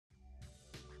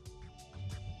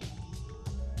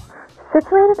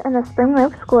Situated in the Spring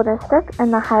Lake School District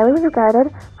in the highly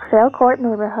regarded Trail Court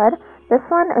neighborhood, this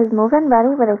one is move-in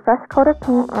ready with a fresh coat of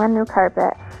paint and new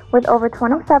carpet. With over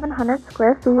 2,700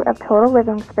 square feet of total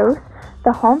living space,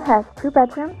 the home has 2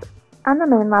 bedrooms on the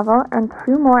main level and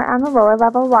 2 more on the lower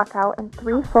level walkout and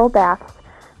 3 full baths.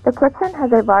 The kitchen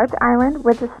has a large island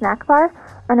with a snack bar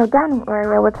and a dining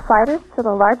area with sliders to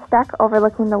the large deck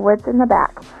overlooking the woods in the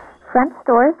back. Front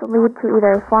doors lead to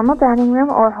either a formal dining room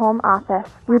or home office.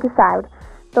 You decide.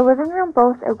 The living room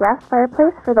boasts a gas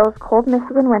fireplace for those cold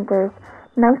Michigan winters.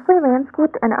 Nicely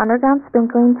landscaped and underground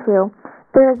sprinkling too.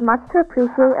 There is much to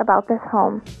appreciate about this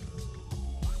home.